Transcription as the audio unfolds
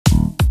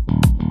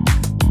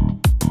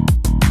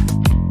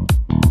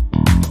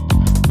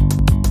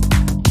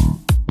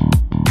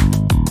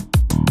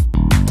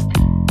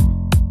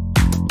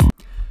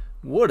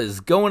What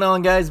is going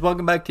on, guys?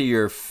 Welcome back to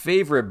your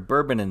favorite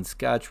bourbon and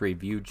scotch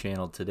review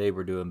channel. Today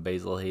we're doing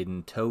Basil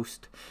Hayden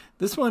Toast.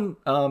 This one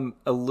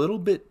a little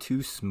bit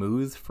too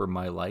smooth for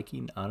my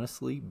liking,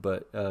 honestly,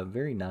 but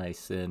very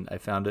nice, and I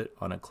found it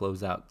on a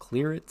closeout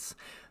clearance,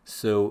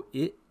 so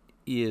it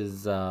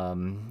is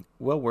well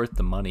worth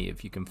the money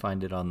if you can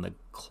find it on the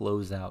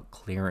closeout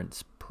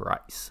clearance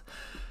price.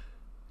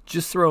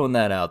 Just throwing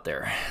that out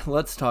there.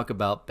 Let's talk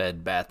about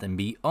Bed Bath &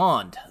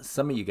 Beyond.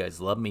 Some of you guys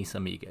love me,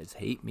 some of you guys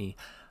hate me.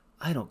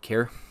 I don't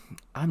care.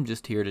 I'm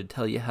just here to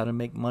tell you how to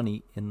make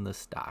money in the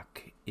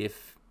stock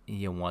if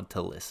you want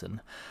to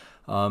listen.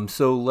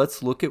 So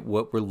let's look at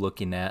what we're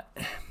looking at.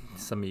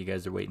 Some of you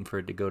guys are waiting for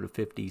it to go to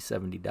 $50,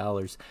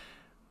 $70.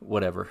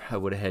 Whatever. I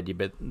would have had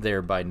you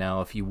there by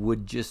now if you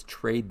would just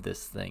trade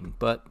this thing.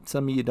 But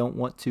some of you don't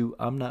want to.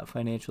 I'm not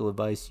financial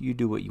advice. You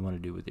do what you want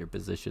to do with your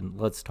position.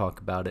 Let's talk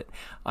about it.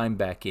 I'm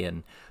back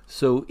in.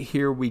 So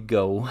here we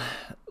go.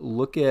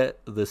 Look at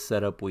the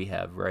setup we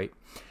have, right?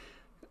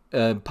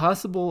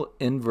 Possible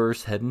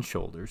inverse head and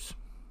shoulders.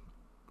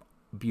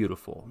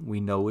 Beautiful. We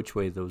know which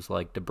way those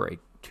like to break.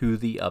 To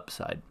the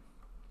upside.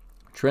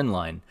 Trend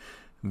line.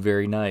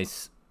 Very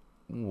nice.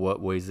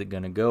 What way is it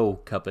going to go?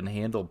 Cup and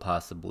handle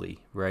possibly,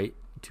 right?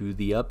 To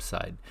the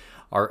upside.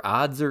 Our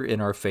odds are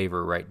in our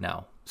favor right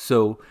now.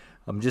 So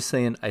I'm just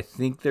saying, I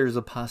think there's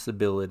a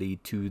possibility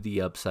to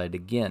the upside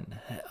again.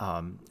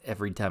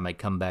 Every time I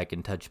come back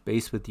and touch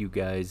base with you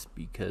guys,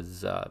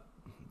 because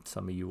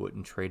some of you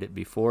wouldn't trade it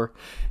before,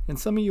 and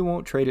some of you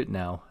won't trade it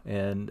now,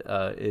 and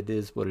it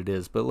is what it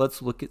is. But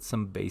let's look at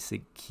some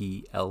basic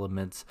key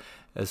elements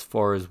as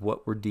far as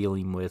what we're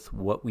dealing with,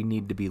 what we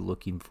need to be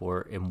looking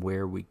for, and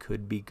where we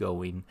could be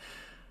going.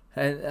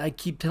 And I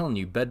keep telling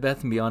you, Bed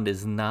Bath & Beyond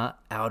is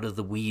not out of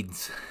the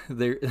weeds.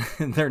 They're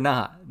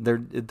not. They're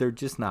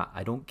just not.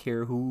 I don't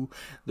care who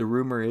the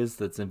rumor is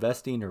that's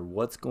investing or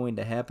what's going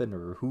to happen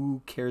or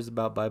who cares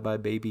about bye-bye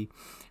baby.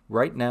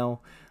 Right now,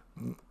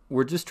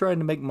 we're just trying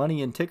to make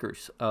money in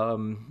tickers.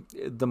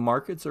 The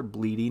markets are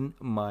bleeding.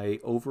 My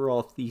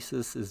overall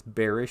thesis is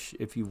bearish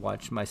if you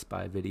watched my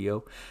SPY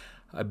video.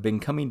 I've been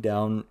coming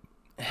down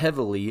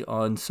heavily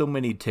on so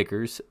many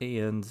tickers,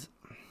 and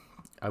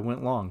I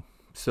went long.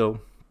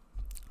 So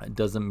it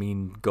doesn't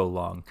mean go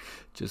long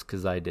just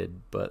because I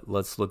did. But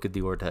let's look at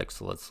the ortex.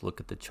 Let's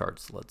look at the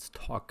charts. Let's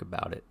talk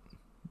about it.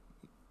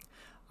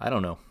 I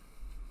don't know.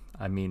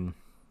 I mean,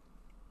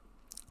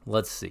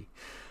 let's see.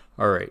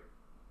 All right.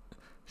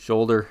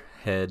 Shoulder,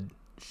 head,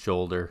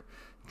 shoulder,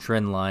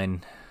 trend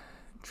line,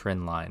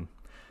 trend line.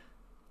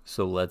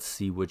 So let's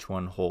see which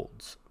one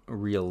holds.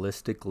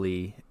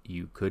 Realistically,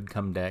 you could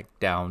come back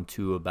down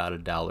to about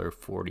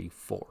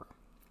 $1.44.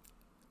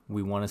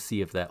 We want to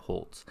see if that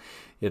holds.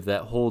 If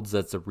that holds,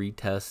 that's a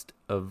retest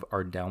of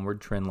our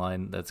downward trend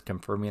line. That's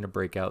confirming a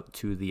breakout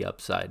to the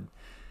upside.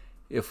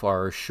 If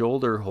our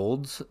shoulder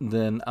holds,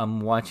 then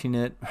I'm watching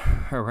it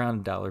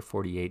around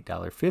 $1.48,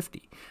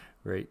 $1.50,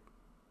 right?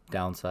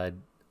 Downside,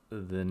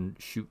 then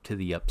shoot to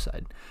the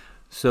upside.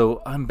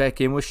 So I'm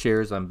back in with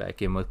shares. I'm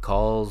back in with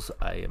calls.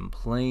 I am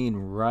playing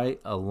right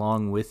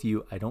along with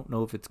you. I don't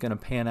know if it's going to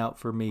pan out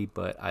for me,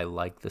 but I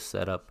like the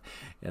setup,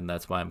 and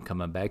that's why I'm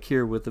coming back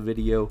here with the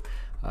video.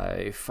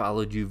 I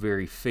followed you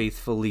very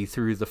faithfully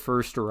through the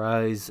first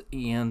rise,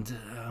 and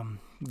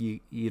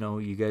you know,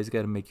 you guys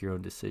got to make your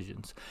own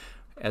decisions.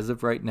 As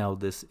of right now,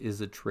 this is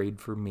a trade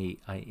for me.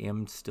 I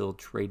am still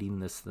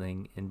trading this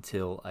thing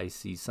until I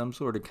see some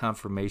sort of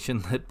confirmation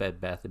that Bed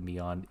Bath &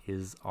 Beyond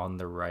is on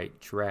the right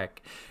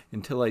track,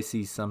 until I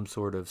see some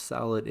sort of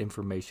solid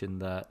information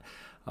that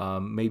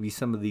maybe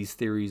some of these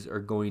theories are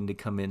going to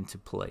come into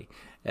play.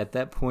 At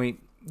that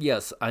point,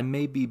 yes, I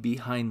may be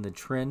behind the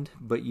trend,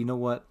 but you know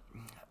what?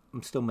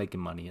 I'm still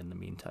making money in the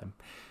meantime.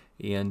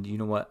 And you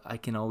know what? I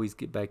can always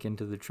get back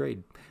into the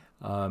trade.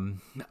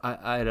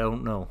 I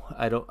don't know.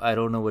 I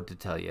don't know what to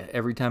tell you.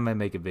 Every time I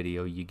make a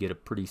video, you get a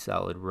pretty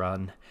solid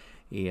run,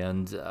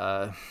 and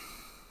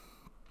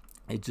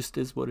it just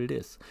is what it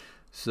is.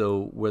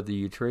 So whether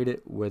you trade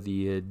it, whether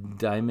you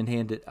diamond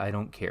hand it, I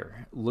don't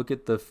care. Look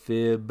at the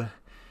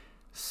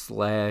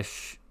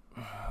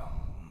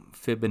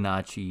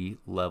Fibonacci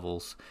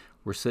levels.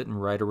 We're sitting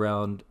right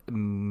around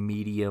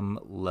medium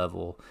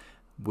level,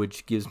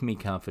 which gives me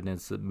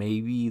confidence that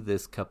maybe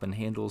this cup and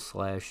handle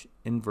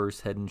 /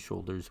 inverse head and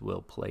shoulders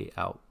will play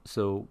out.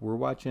 So we're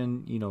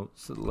watching, you know,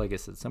 so like I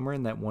said, somewhere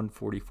in that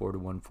 144 to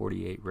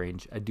 148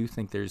 range. I do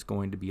think there's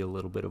going to be a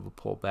little bit of a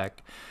pullback.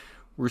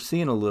 We're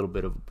seeing a little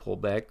bit of a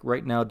pullback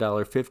right now.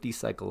 $1.50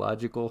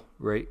 psychological,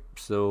 right?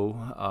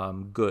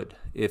 So good.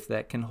 If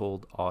that can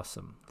hold,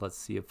 awesome. Let's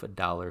see if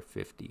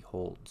 $1.50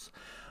 holds.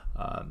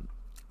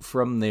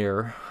 From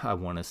there, I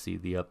want to see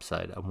the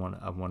upside. I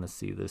want to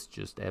see this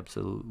just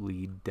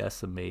absolutely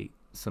decimate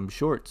some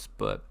shorts.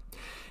 But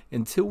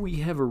until we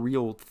have a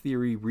real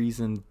theory,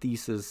 reason,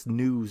 thesis,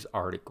 news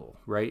article,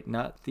 right?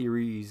 Not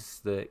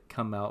theories that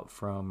come out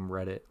from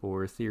Reddit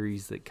or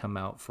theories that come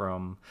out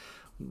from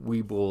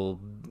Weeble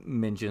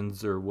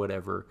mentions or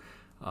whatever.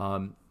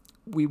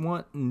 we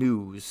want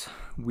news.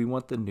 We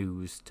want the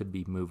news to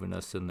be moving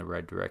us in the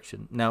right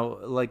direction. Now,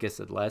 like I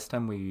said, last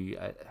time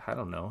I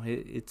don't know,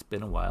 it's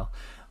been a while.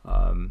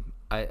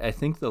 I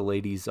think the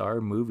ladies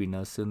are moving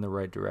us in the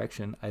right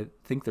direction. I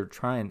think they're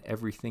trying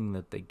everything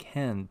that they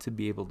can to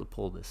be able to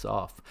pull this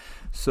off.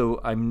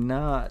 So I'm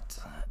not,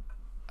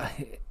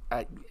 I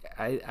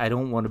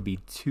don't want to be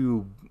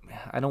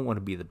I don't want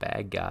to be the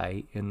bad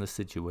guy in the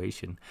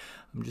situation.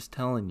 I'm just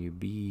telling you,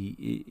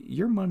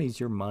 your money's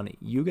your money.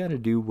 You got to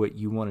do what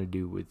you want to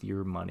do with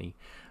your money.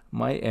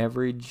 My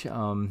average,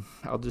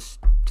 I'll just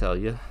tell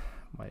you,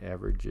 my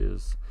average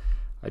is,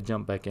 I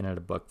jumped back in at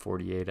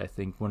 $1.48. I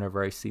think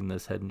whenever I seen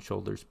this Head and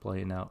Shoulders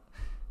playing out,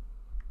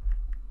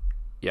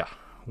 yeah,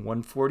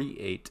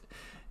 148.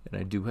 And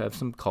I do have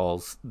some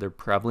calls. They're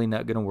probably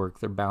not going to work.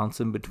 They're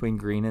bouncing between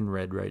green and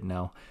red right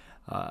now.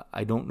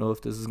 I don't know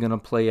if this is going to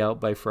play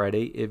out by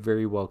Friday. It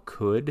very well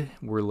could.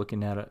 We're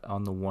looking at it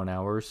on the 1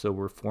 hour, so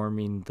we're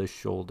forming the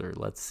shoulder.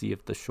 Let's see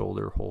if the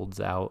shoulder holds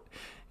out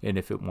and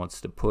if it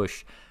wants to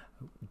push.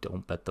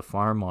 Don't bet the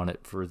farm on it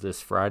for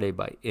this Friday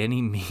by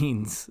any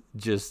means.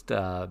 Just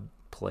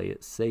play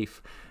it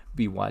safe.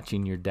 Be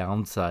watching your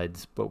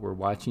downsides, but we're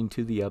watching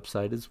to the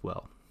upside as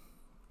well.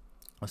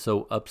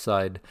 So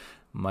upside,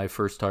 my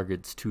first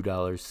target's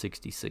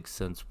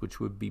 $2.66, which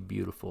would be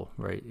beautiful,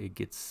 right? It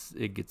gets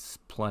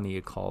plenty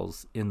of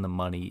calls in the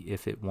money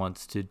if it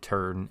wants to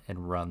turn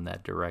and run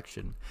that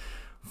direction.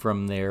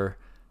 From there,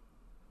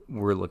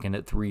 we're looking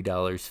at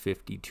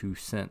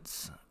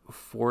 $3.52,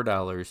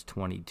 $4.22,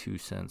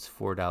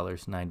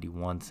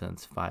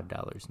 $4.91,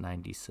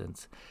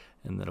 $5.90,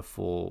 and then a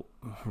full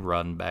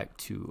run back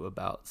to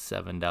about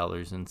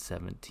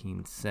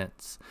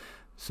 $7.17.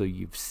 So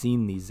you've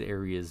seen these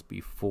areas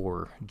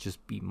before.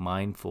 Just be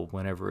mindful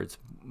whenever it's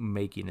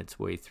making its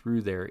way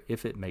through there,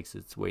 if it makes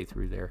its way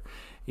through there.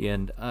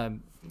 And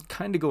I'm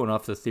kind of going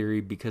off the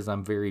theory because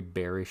I'm very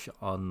bearish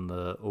on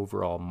the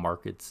overall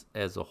markets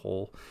as a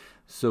whole.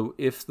 So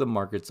if the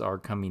markets are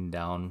coming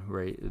down,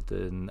 right,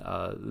 then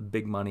the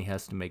big money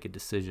has to make a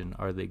decision.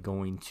 Are they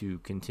going to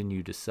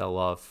continue to sell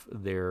off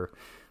their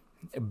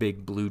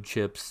big blue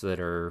chips that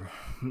are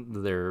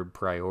their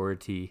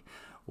priority,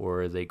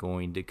 or are they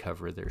going to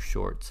cover their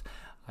shorts?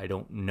 I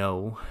don't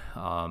know.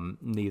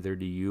 Neither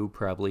do you.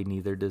 Probably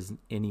neither does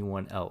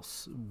anyone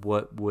else.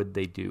 What would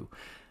they do?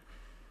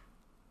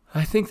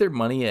 I think they're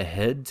money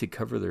ahead to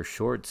cover their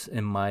shorts,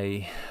 in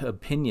my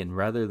opinion,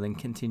 rather than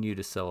continue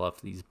to sell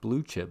off these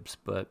blue chips.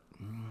 But,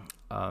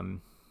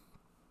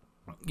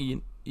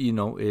 you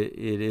know, it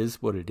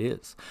is what it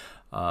is.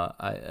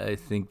 I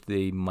think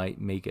they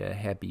might make a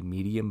happy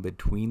medium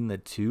between the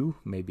two,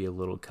 maybe a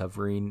little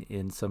covering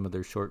in some of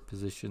their short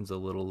positions, a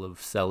little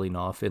of selling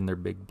off in their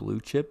big blue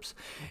chips,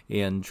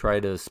 and try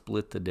to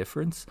split the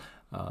difference,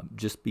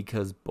 just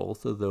because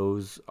both of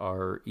those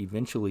are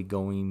eventually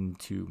going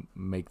to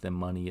make them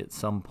money at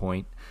some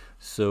point.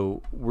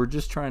 So we're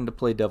just trying to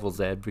play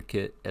devil's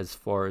advocate as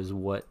far as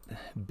what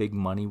big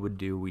money would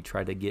do. We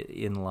try to get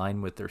in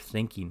line with their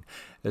thinking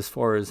as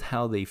far as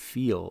how they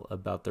feel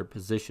about their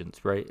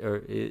positions, right?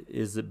 Or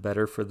is it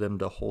better for them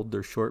to hold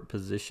their short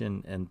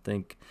position and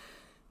think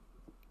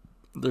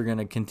they're going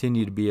to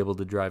continue to be able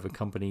to drive a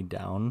company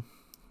down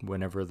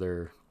whenever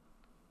they're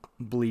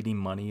bleeding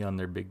money on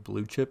their big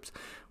blue chips,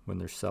 when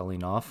they're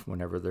selling off,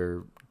 whenever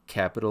their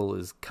capital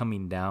is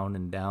coming down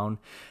and down?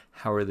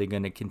 How are they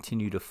going to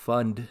continue to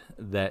fund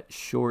that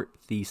short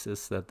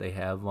thesis that they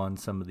have on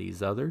some of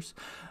these others?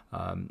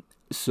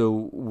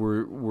 So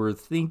we're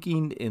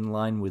thinking in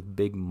line with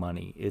big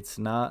money. It's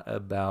not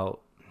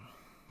about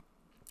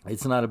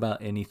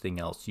anything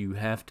else. You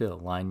have to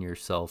align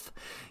yourself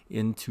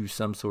into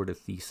some sort of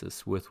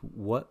thesis with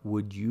what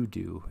would you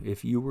do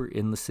if you were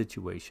in the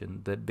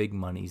situation that big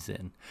money's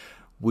in.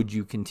 Would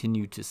you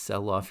continue to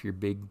sell off your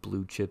big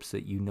blue chips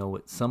that you know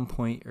at some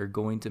point are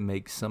going to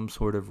make some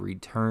sort of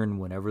return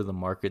whenever the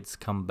markets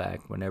come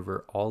back,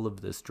 whenever all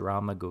of this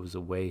drama goes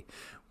away,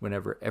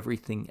 whenever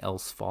everything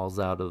else falls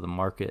out of the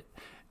market,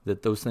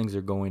 that those things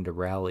are going to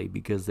rally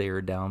because they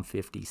are down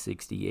 50,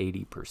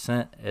 60,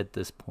 80% at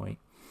this point?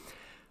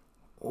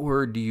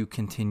 Or do you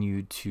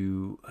continue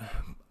to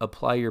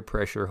apply your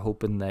pressure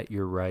hoping that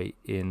you're right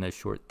in a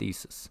short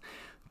thesis?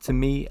 To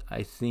me,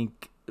 I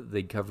think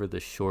they cover the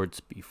shorts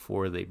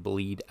before they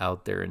bleed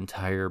out their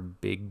entire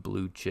big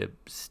blue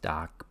chip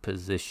stock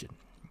position.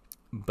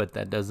 But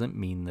that doesn't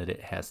mean that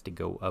it has to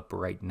go up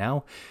right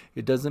now.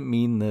 It doesn't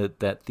mean that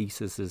that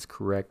thesis is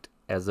correct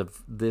as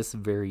of this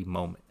very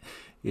moment.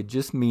 It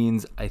just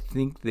means I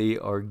think they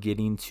are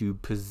getting to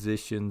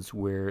positions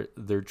where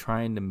they're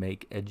trying to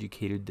make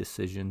educated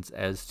decisions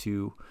as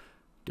to,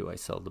 do I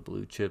sell the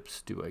blue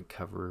chips? Do I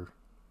cover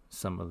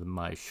some of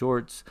my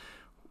shorts?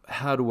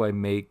 How do I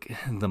make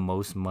the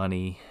most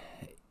money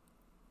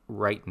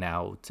right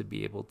now to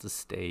be able to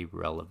stay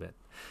relevant?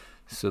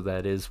 So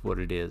that is what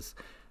it is.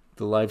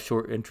 The live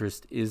short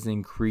interest is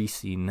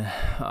increasing.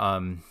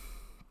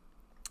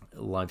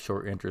 Live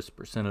short interest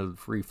percent of the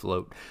free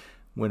float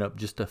went up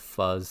just a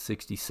fuzz,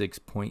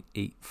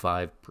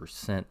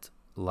 66.85%.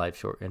 live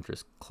short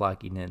interest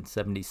clocking in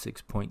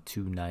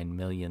 76.29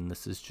 million.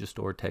 This is just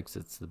Ortex.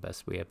 It's the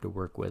best we have to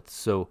work with.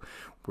 So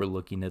we're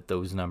looking at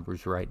those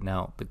numbers right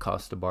now. The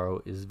cost to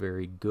borrow is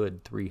very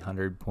good,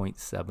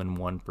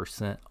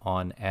 300.71%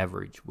 on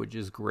average, which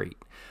is great.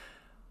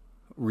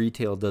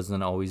 Retail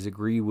doesn't always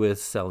agree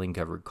with selling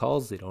covered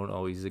calls. They don't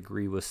always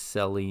agree with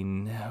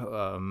selling,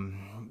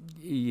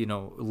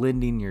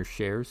 lending your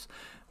shares,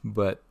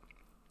 but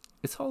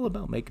it's all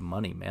about making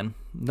money, man.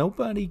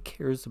 Nobody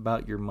cares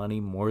about your money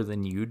more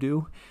than you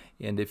do.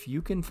 And if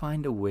you can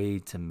find a way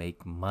to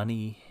make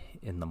money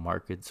in the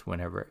markets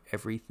whenever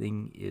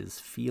everything is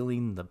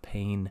feeling the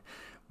pain,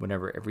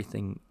 whenever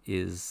everything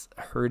is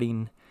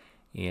hurting,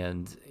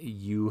 and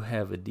you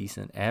have a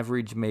decent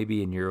average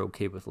maybe, and you're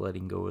okay with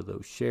letting go of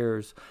those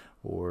shares,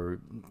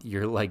 or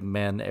you're like,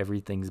 man,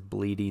 everything's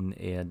bleeding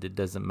and it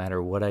doesn't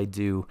matter what I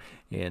do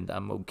and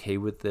I'm okay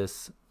with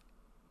this,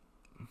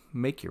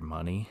 make your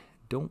money.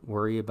 Don't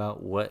worry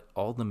about what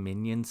all the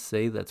minions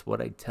say. That's what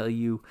I tell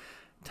you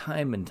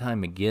time and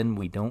time again.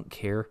 We don't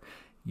care.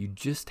 You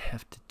just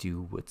have to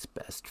do what's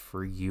best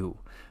for you.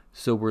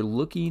 So we're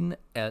looking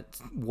at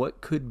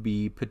what could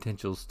be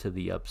potentials to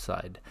the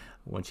upside.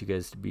 I want you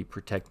guys to be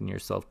protecting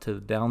yourself to the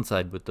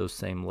downside with those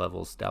same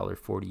levels,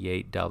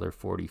 $1.48,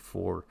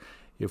 $1.44.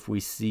 If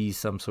we see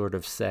some sort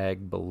of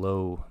sag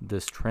below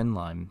this trend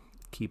line,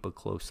 keep a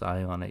close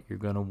eye on it. You're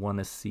going to want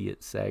to see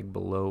it sag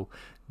below,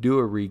 do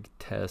a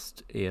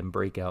retest and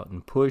breakout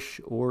and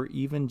push, or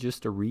even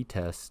just a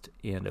retest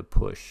and a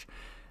push.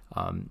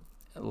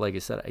 Like I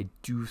said, I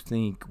do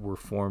think we're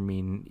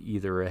forming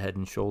either a head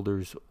and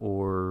shoulders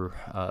or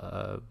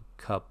a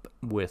cup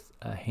with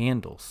a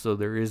handle. So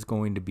there is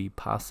going to be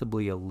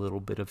possibly a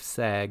little bit of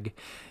sag,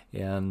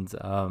 and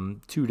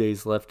 2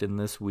 days left in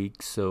this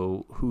week.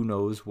 So who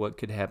knows what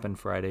could happen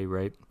Friday,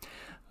 right?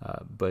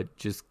 But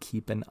just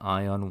keep an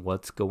eye on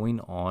what's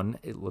going on.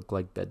 It looked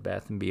like Bed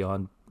Bath &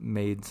 Beyond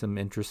made some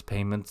interest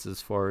payments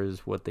as far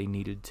as what they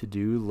needed to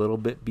do. A little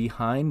bit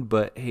behind,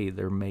 but hey,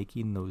 they're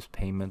making those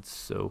payments.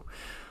 So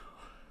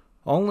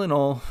all in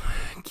all,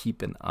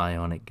 keep an eye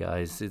on it,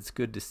 guys. It's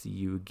good to see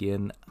you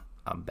again.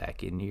 I'm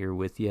back in here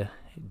with you.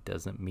 It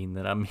doesn't mean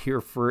that I'm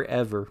here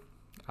forever.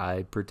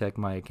 I protect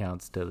my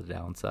accounts to the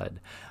downside.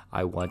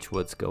 I watch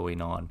what's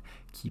going on.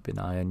 Keep an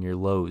eye on your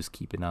lows.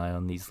 Keep an eye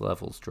on these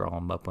levels. Draw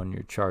them up on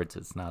your charts.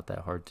 It's not that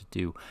hard to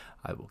do.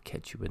 I will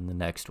catch you in the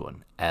next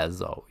one.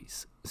 As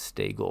always,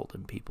 stay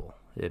golden, people,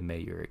 and may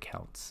your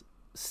accounts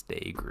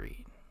stay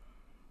green.